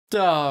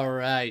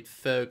Alright,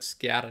 folks,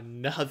 got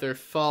another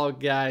Fall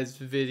Guys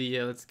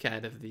video. It's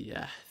kind of the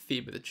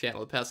theme of the channel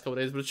the past couple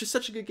days, but it's just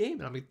such a good game,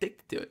 and I'm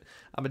addicted to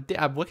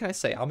it. What can I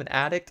say? I'm an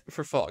addict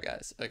for Fall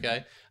Guys,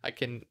 okay? I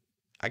can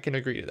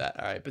agree to that,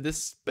 alright? But this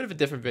is a bit of a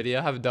different video.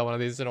 I haven't done one of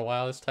these in a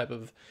while, this type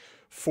of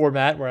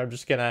format where I'm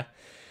just gonna,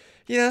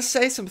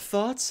 say some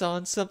thoughts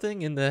on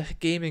something in the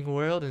gaming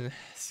world and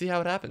see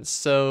how it happens.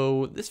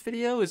 So, this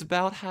video is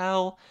about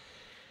how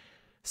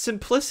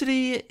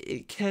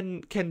simplicity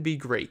can be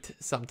great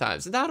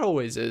sometimes. Not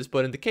always is,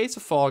 but in the case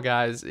of Fall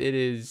Guys, it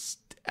is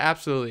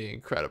absolutely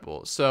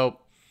incredible. So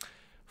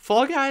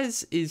Fall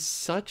Guys is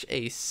such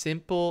a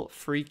simple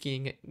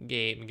freaking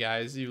game,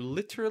 guys. You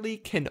literally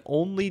can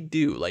only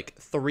do like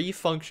 3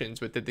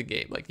 functions within the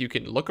game. Like you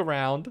can look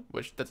around,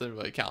 which that doesn't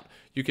really count.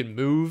 You can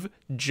move,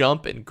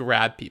 jump, and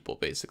grab people,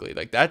 basically.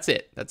 Like that's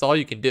it. That's all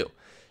you can do.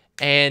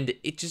 And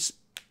it just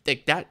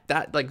like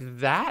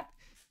that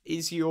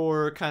is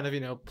your kind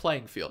of,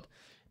 playing field.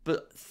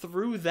 But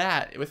through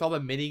that, with all the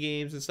mini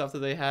games and stuff that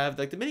they have,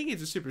 like the mini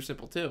games are super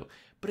simple too,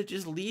 but it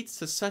just leads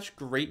to such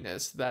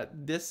greatness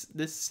that this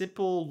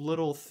simple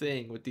little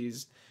thing with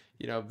these,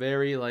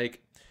 very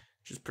like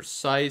just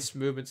precise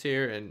movements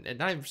here and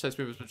not even precise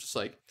movements, but just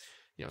like,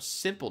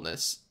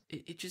 simpleness,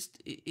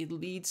 it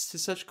leads to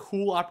such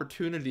cool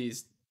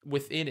opportunities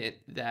within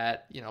it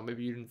that,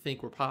 maybe you didn't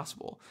think were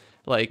possible.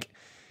 Like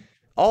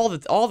all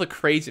the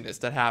craziness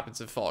that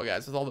happens in Fall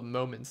Guys with all the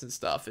moments and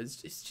stuff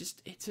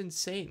it's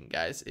insane,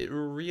 guys. It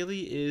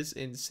really is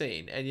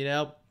insane. And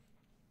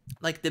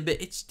like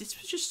this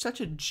was just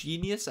such a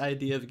genius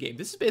idea of a game.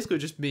 This is basically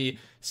just me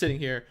sitting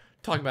here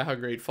talking about how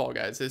great Fall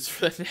Guys is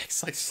for the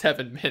next like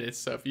 7 minutes.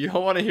 So if you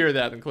don't want to hear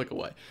that, then click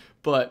away.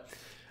 But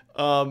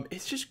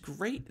it's just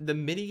great. The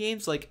mini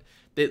games, like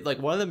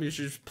one of them is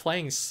just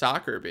playing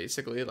soccer,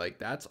 basically. Like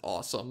that's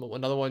awesome.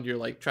 Another one, you're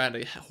like trying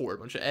to hoard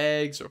a bunch of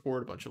eggs or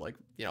hoard a bunch of like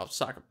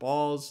soccer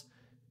balls.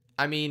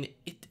 I mean,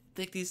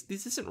 these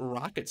isn't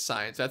rocket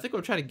science. I think what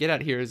I'm trying to get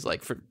at here is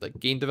like for like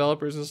game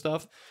developers and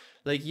stuff.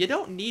 Like you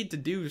don't need to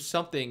do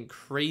something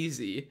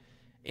crazy,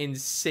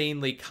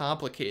 insanely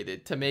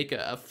complicated to make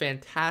a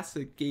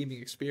fantastic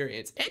gaming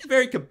experience and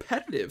very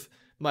competitive,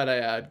 might I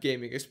add,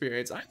 gaming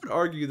experience. I would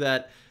argue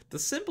that the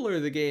simpler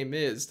the game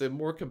is, the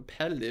more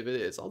competitive it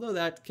is. Although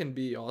that can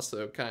be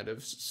also kind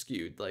of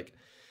skewed. Like,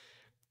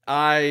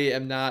 I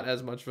am not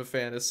as much of a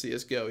fan of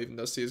CSGO, even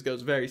though CSGO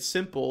is very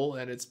simple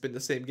and it's been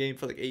the same game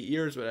for like 8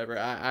 years, whatever.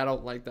 I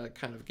don't like that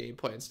kind of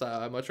gameplay and style.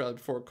 I much rather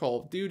prefer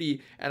Call of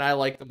Duty, and I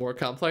like the more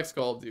complex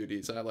Call of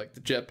Duties. I like the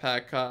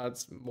jetpack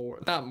CODs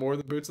not more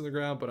than boots on the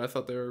ground, but I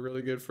thought they were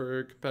really good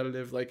for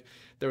competitive. Like,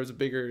 there was a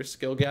bigger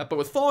skill gap. But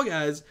with Fall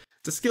Guys,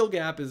 the skill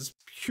gap is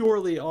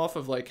purely off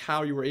of like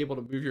how you were able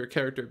to move your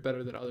character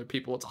better than other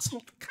people. It's also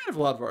kind of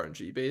a lot of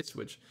RNG based,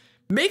 which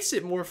makes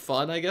it more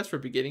fun, I guess, for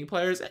beginning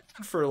players. And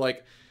for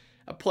like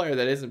a player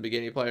that isn't a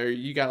beginning player,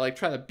 you gotta like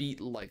try to beat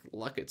like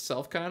luck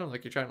itself, kind of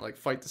like you're trying to like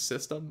fight the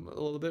system a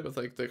little bit with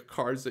like the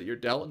cards that you're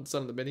dealt in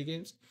some of the mini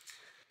games,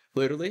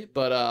 literally.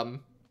 But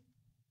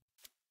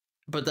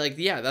like,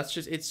 yeah, that's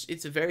just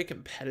it's a very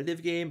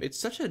competitive game. It's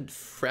such a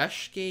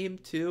fresh game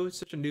too. It's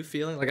such a new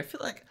feeling. Like I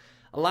feel like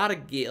a lot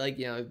of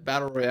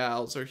battle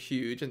royales are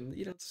huge, and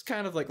it's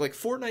kind of like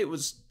Fortnite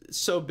was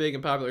so big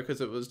and popular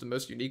because it was the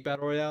most unique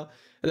battle royale,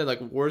 and then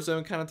like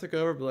Warzone kind of took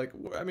over. But like,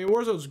 I mean,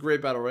 Warzone's a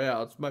great battle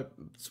royale.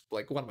 It's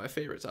like one of my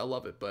favorites. I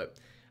love it, but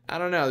I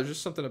don't know. There's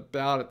just something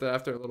about it that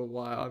after a little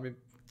while, I mean,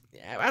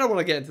 yeah, I don't want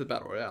to get into the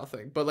battle royale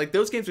thing, but like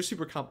those games are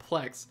super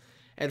complex.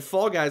 And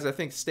Fall Guys, I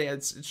think,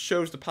 it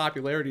shows the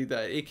popularity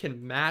that it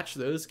can match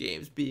those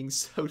games being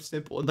so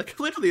simple. And like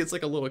literally, it's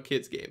like a little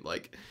kid's game.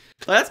 Like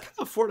that's kind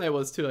of what Fortnite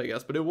was too, I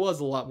guess. But it was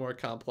a lot more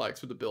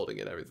complex with the building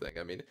and everything.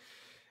 I mean,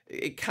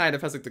 it kind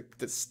of has like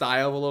the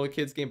style of a little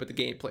kid's game, but the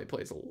gameplay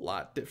plays a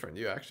lot different.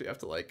 You actually have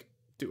to like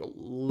do a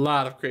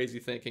lot of crazy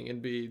thinking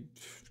and be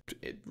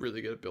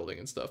really good at building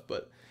and stuff.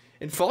 But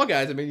in Fall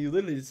Guys, I mean, you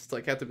literally just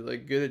like have to be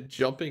like good at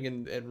jumping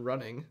and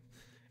running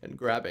and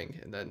grabbing,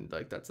 and then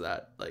like that's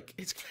that. Like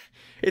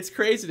it's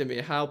crazy to me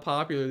how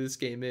popular this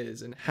game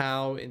is and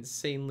how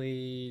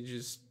insanely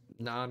just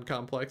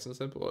non-complex and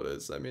simple it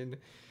is. I mean,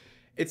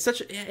 it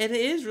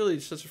is really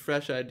such a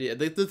fresh idea.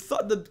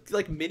 The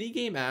like mini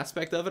game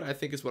aspect of it, I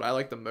think, is what I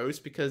like the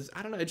most, because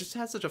I don't know, it just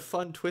has such a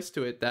fun twist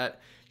to it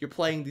that you're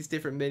playing these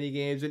different mini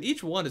games, and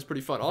each one is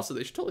pretty fun. Also,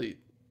 they should totally,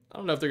 I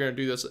don't know if they're gonna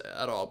do this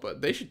at all,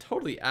 but they should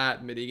totally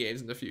add mini games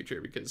in the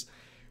future, because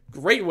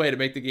great way to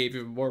make the game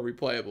even more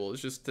replayable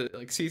is just to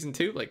like season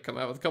 2, like come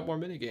out with a couple more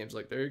mini games.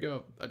 Like there you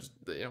go. I just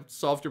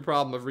solved your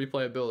problem of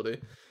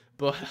replayability.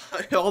 But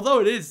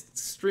although it is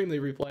extremely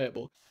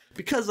replayable,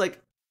 because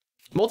like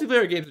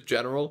multiplayer games in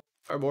general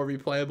are more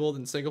replayable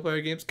than single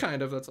player games,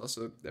 kind of. That's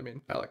also, I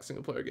mean, I like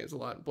single player games a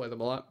lot and play them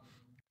a lot,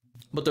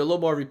 but they're a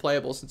little more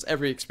replayable since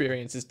every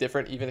experience is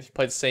different. Even if you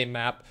play the same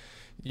map,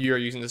 you're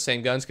using the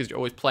same guns because you're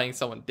always playing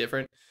someone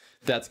different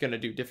that's going to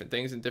do different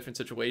things in different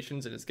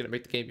situations, and it's going to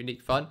make the game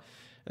unique, fun.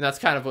 And that's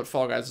kind of what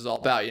Fall Guys is all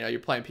about. You know, you're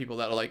playing people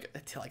that are like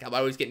I'm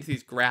always getting to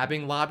these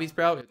grabbing lobbies,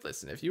 bro.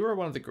 Listen, if you were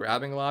one of the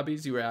grabbing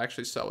lobbies, you were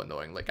actually so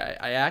annoying. Like,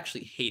 I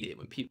actually hate it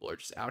when people are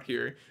just out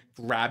here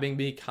grabbing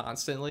me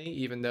constantly,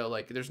 even though,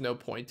 like, there's no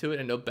point to it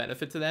and no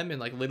benefit to them. And,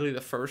 like, literally the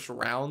first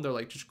round, they're,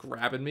 like, just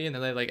grabbing me, and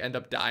then they, like, end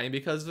up dying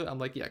because of it. I'm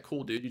like, yeah,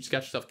 cool, dude. You just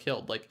got yourself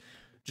killed. Like,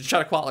 just try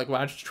to qual. Like, why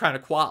aren't you trying to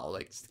qual?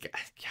 Like,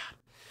 God.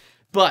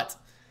 But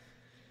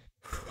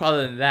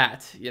other than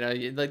that, you know,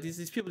 like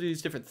these people do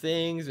these different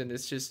things, and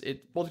it's just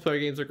multiplayer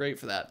games are great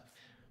for that.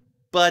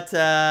 But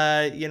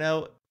you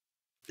know,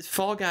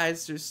 Fall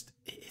Guys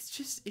it's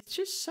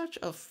just such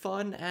a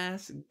fun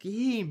ass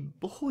game,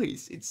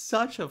 boys. It's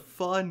such a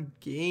fun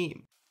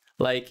game.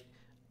 Like,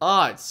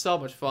 oh, it's so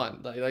much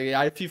fun. Like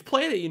if you've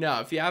played it, you know.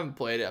 If you haven't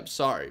played it, I'm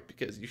sorry,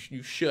 because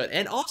you should.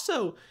 And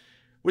also,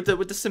 with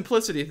the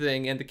simplicity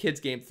thing and the kids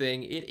game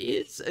thing, it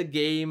is a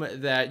game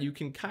that you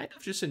can kind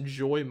of just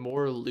enjoy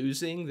more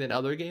losing than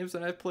other games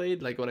that I've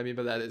played. Like, what I mean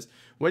by that is,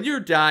 when you're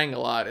dying a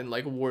lot in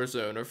like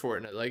Warzone or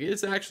Fortnite, like,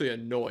 it's actually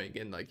annoying,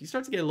 and like you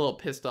start to get a little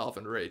pissed off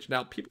and rage.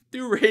 Now, people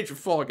do rage with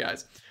Fall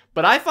Guys,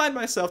 but I find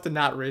myself to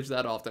not rage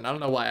that often. I don't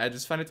know why. I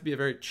just find it to be a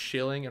very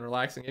chilling and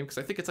relaxing game, because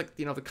I think it's like,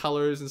 you know, the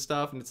colors and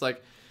stuff, and it's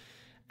like,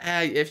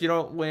 if you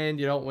don't win,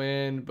 you don't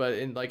win. But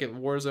in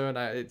Warzone,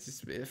 I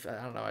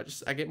don't know.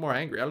 I get more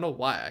angry. I don't know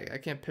why. I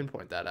can't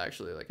pinpoint that,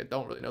 actually. Like, I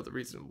don't really know the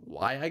reason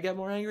why I get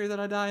more angry that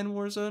I die in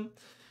Warzone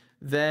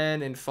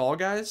than in Fall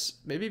Guys.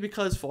 Maybe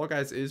because Fall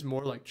Guys is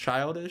more like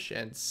childish,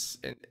 and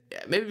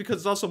maybe because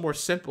it's also more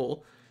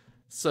simple.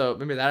 So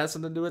maybe that has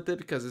something to do with it,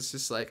 because it's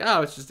just like,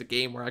 oh, it's just a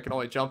game where I can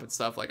only jump and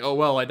stuff. Like, oh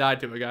well, I died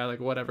to a guy. Like,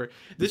 whatever.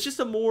 There's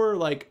just a more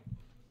like,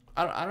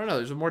 I don't know.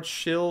 There's a more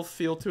chill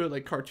feel to it,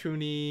 like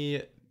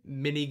cartoony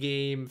mini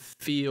game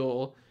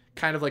feel,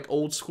 kind of like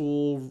old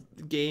school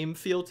game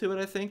feel to it.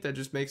 I think that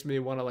just makes me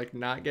want to like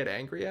not get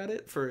angry at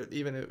it, for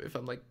even if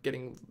I'm like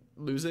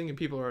losing and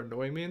people are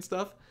annoying me and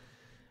stuff.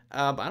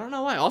 I don't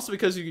know why. Also,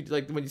 because you,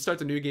 like, when you start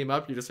the new game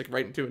up, you're just like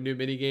right into a new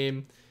mini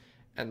game,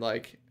 and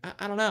like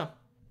I don't know.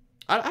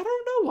 I don't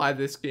know why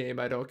this game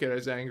I don't get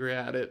as angry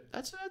at it.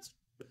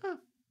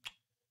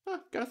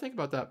 Gotta think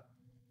about that.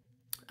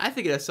 I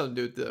think it has something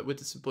to do with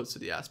the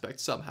simplicity aspect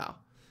somehow,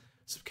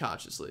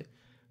 subconsciously.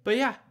 But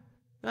yeah,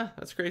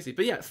 that's crazy.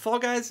 But yeah, Fall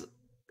Guys,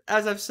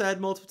 as I've said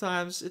multiple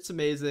times, it's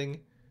amazing.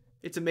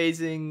 It's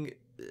amazing,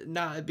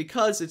 not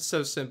because it's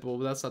so simple,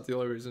 but that's not the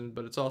only reason.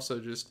 But it's also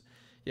just,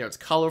 you know, it's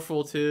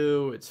colorful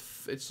too.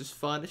 It's just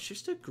fun. It's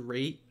just a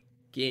great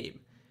game.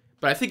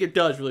 But I think it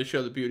does really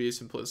show the beauty of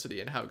simplicity,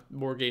 and how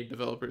more game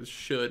developers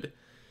should,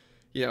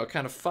 you know,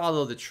 kind of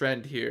follow the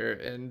trend here.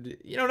 And,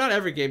 you know, not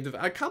every game,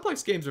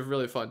 complex games are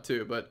really fun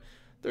too, but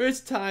there is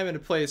time and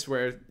a place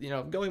where, you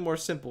know, going more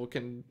simple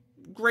can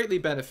greatly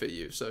benefit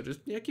you. So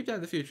just, you know, keep that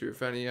in the future.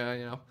 If any, you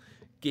know,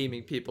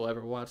 gaming people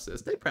ever watch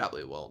this, they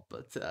probably won't,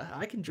 but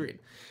I can dream.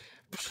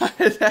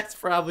 But that's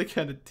probably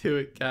gonna do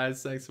it,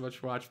 guys. Thanks so much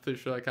for watching. Please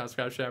share, like, comment,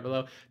 subscribe, share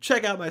below.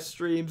 Check out my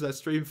streams. I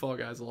stream Fall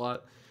Guys a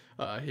lot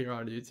here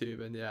on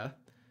YouTube, and yeah,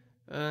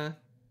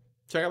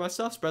 check out my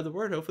stuff. Spread the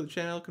word. Hopefully the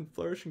channel can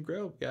flourish and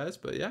grow, guys.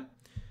 But yeah,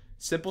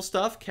 simple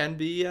stuff can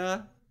be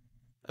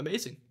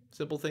amazing.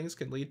 Simple things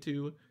can lead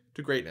to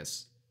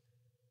greatness.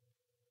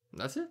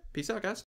 And that's it. Peace out, guys.